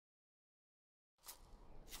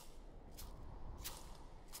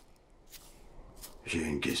J'ai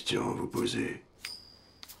une question à vous poser.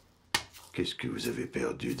 Qu'est-ce que vous avez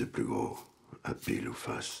perdu de plus gros, à pile ou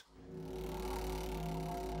face?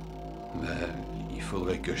 Ben, il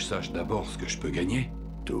faudrait que je sache d'abord ce que je peux gagner.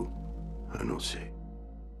 Tout annoncé.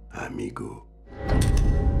 Amigo.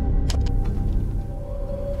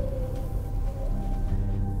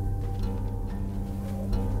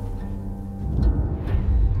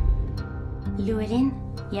 Llewellyn,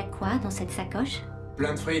 y a quoi dans cette sacoche?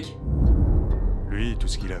 Plein de fric. Lui, tout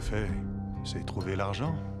ce qu'il a fait, c'est trouver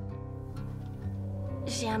l'argent.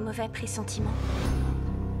 J'ai un mauvais pressentiment.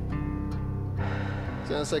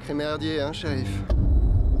 C'est un sacré merdier, hein, shérif?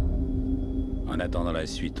 En attendant la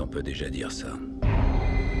suite, on peut déjà dire ça.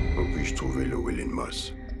 Où puis-je trouver Llewellyn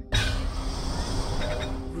Moss?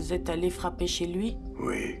 Vous êtes allé frapper chez lui?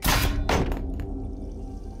 Oui,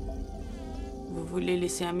 Vous voulez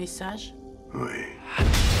laisser un message? oui.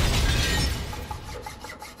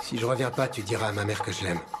 Si je reviens pas, tu diras à ma mère que je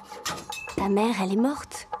l'aime. Ta mère, elle est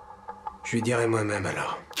morte. Je lui dirai moi-même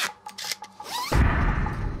alors.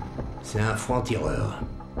 C'est un franc-tireur.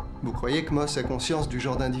 Vous croyez que Moss a conscience du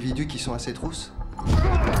genre d'individus qui sont à ses trousses?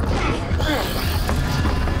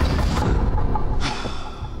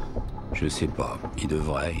 Je sais pas. Il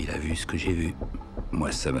devrait, il a vu ce que j'ai vu.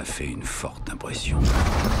 Moi, ça m'a fait une forte impression.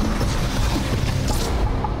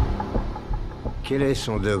 Quel est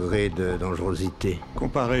son degré de dangerosité?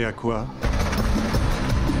 Comparé à quoi?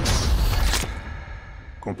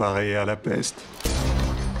 Comparé à la peste.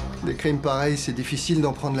 Des crimes pareils, c'est difficile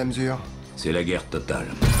d'en prendre la mesure. C'est la guerre totale.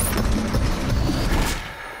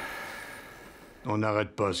 On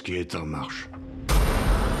n'arrête pas ce qui est en marche.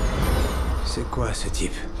 C'est quoi ce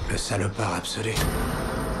type? Le salopard absolu.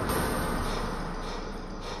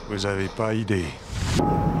 Vous avez pas idée.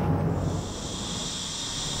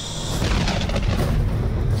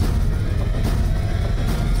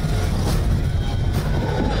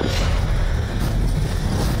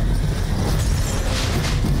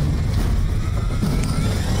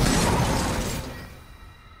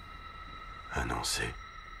 Annoncé.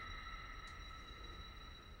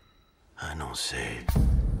 Annoncé.